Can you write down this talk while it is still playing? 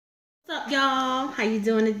What's up, y'all? How you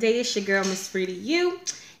doing today? It's your girl, Miss Frida You,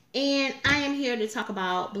 and I am here to talk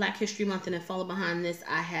about Black History Month. And then follow behind this,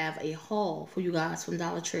 I have a haul for you guys from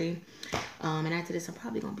Dollar Tree. And after this, I'm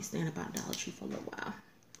probably gonna be staying about Dollar Tree for a little while.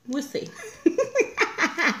 We'll see.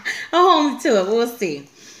 I'm only to it, but we'll see.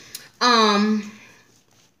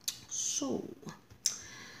 So,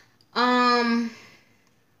 I'm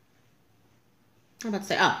about to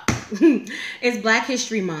say, it's Black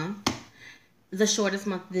History Month, the shortest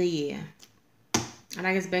month of the year. And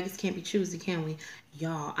I guess beggars can't be choosy, can we?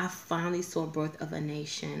 Y'all, I finally saw Birth of a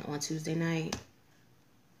Nation on Tuesday night.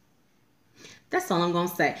 That's all I'm gonna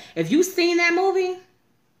say. If you've seen that movie,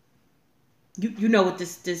 you know what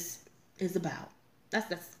this is about.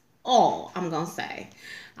 That's all I'm gonna say.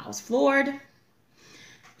 I was floored.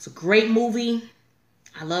 It's a great movie.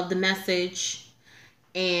 I love the message.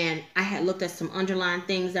 And I had looked at some underlying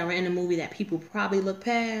things that were in the movie that people probably look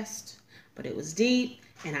past. But it was deep.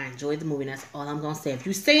 And I enjoyed the movie. And that's all I'm going to say. If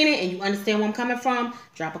you've seen it and you understand where I'm coming from,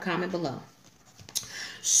 drop a comment below.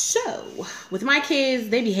 So, with my kids,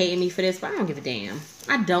 they be hating me for this, but I don't give a damn.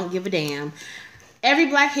 I don't give a damn. Every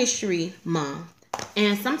Black History Month,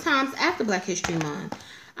 and sometimes after Black History Month,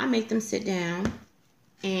 I make them sit down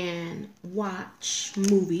and watch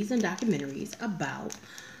movies and documentaries about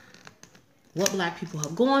what Black people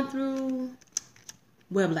have gone through,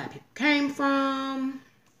 where Black people came from,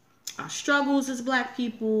 our struggles as Black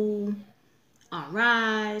people, our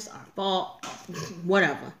rise, our fall,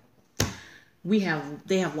 whatever. They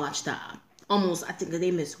have watched that. Almost, I think that they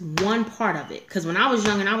missed one part of it. Because when I was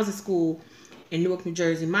young and I was in school in Newark, New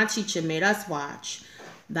Jersey, my teacher made us watch,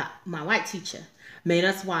 my white teacher made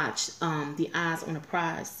us watch the Eyes on the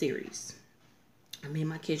Prize series. I made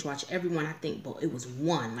my kids watch every one, I think, but it was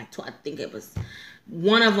one. I think it was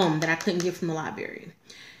one of them that I couldn't get from the library.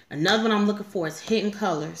 Another one I'm looking for is Hidden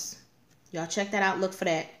Colors. Y'all check that out. Look for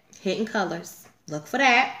that. Hidden Colors. Look for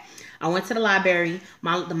that. I went to the library,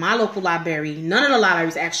 my local library. None of the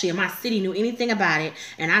libraries actually in my city knew anything about it,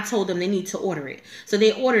 and I told them they need to order it. So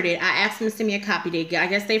they ordered it. I asked them to send me a copy. I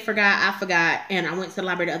guess they forgot. I forgot, and I went to the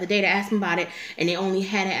library the other day to ask them about it, and they only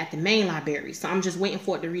had it at the main library. So I'm just waiting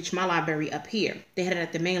for it to reach my library up here. They had it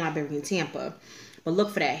at the main library in Tampa. But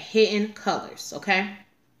look for that. Hidden Colors, okay?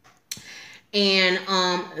 And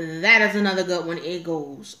that is another good one. It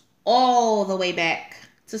goes all the way back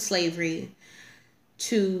to slavery,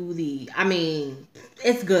 to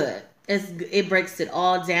it's good. It breaks it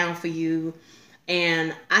all down for you.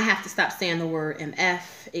 And I have to stop saying the word MF.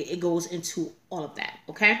 It goes into all of that,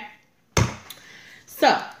 okay?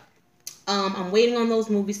 So, I'm waiting on those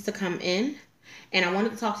movies to come in. And I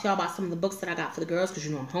wanted to talk to y'all about some of the books that I got for the girls, because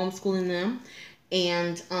I'm homeschooling them.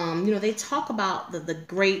 And, they talk about the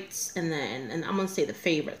greats and I'm going to say the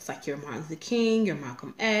favorites, like your Martin Luther King, your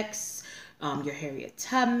Malcolm X, your Harriet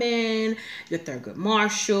Tubman, your Thurgood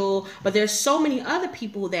Marshall. But there's so many other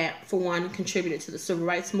people that, for one, contributed to the civil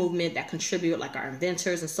rights movement, that contribute, like our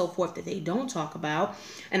inventors and so forth, that they don't talk about.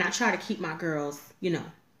 And I try to keep my girls,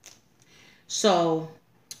 So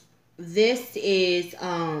this is,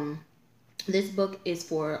 this book is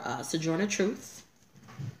for Sojourner Truth.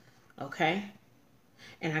 Okay.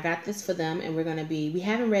 And I got this for them, and we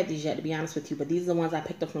haven't read these yet, to be honest with you, but these are the ones I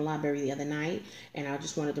picked up from the library the other night, and I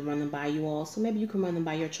just wanted to run them by you all, so maybe you can run them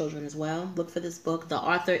by your children as well. Look for this book. The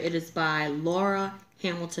author, it is by Laura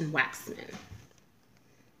Hamilton Waxman.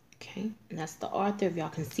 Okay, and that's the author, if y'all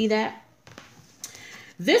can see that.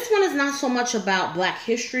 This one is not so much about Black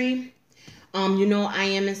history. I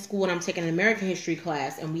am in school, and I'm taking an American history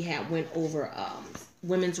class, and we went over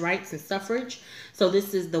women's rights and suffrage. So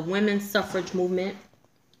this is the women's suffrage movement.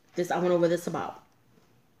 I went over this about,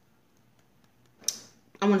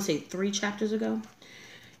 I want to say 3 chapters ago.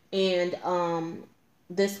 And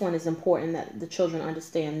this one is important that the children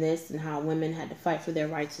understand this and how women had to fight for their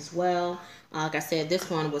rights as well. Like I said,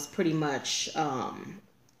 this one was pretty much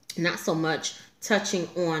not so much touching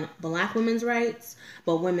on Black women's rights,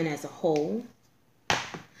 but women as a whole.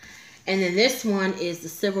 And then this one is the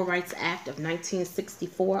Civil Rights Act of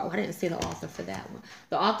 1964. Oh, I didn't say the author for that one.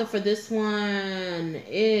 The author for this one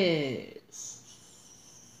is...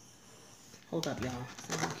 Hold up, y'all.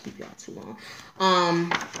 I don't keep y'all too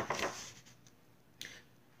long.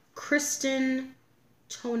 Kristen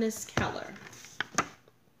Tonis Keller.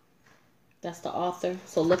 That's the author.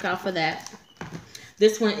 So look out for that.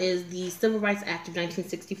 This one is the Civil Rights Act of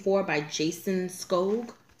 1964 by Jason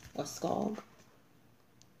Skog. Or Skog.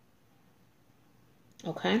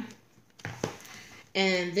 Okay.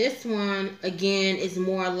 And this one, again, is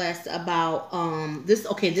more or less about, this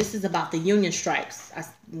is about the Union strikes.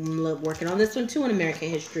 I'm working on this one, too, in American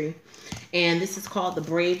history. And this is called The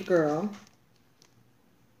Brave Girl.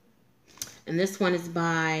 And this one is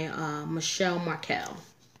by Michelle Markel.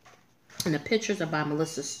 And the pictures are by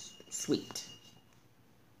Melissa Sweet.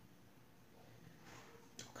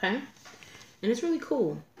 Okay? And it's really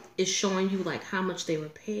cool. It's showing you like how much they were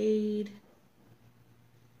paid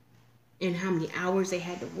and how many hours they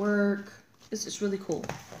had to work. It's just really cool.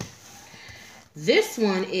 This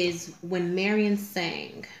one is When Marion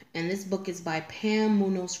Sang. And this book is by Pam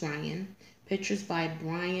Munoz Ryan. Pictures by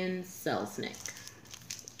Brian Selznick.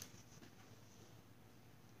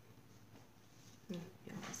 Y'all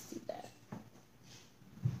can see that.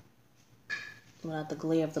 Without the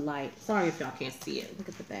glare of the light. Sorry if y'all can't see it. Look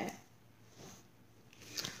at the back.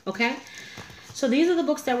 Okay? So these are the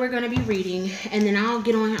books that we're going to be reading, and then I'll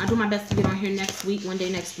do my best to get on here one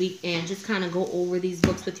day next week, and just kind of go over these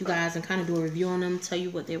books with you guys and kind of do a review on them, tell you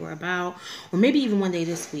what they were about, or maybe even one day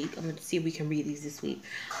this week. I'm going to see if we can read these this week,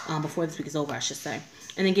 before this week is over, I should say,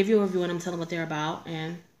 and then give you a review on them, tell them what they're about,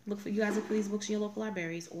 and look for these books in your local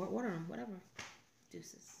libraries, or order them, whatever.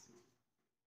 Deuces.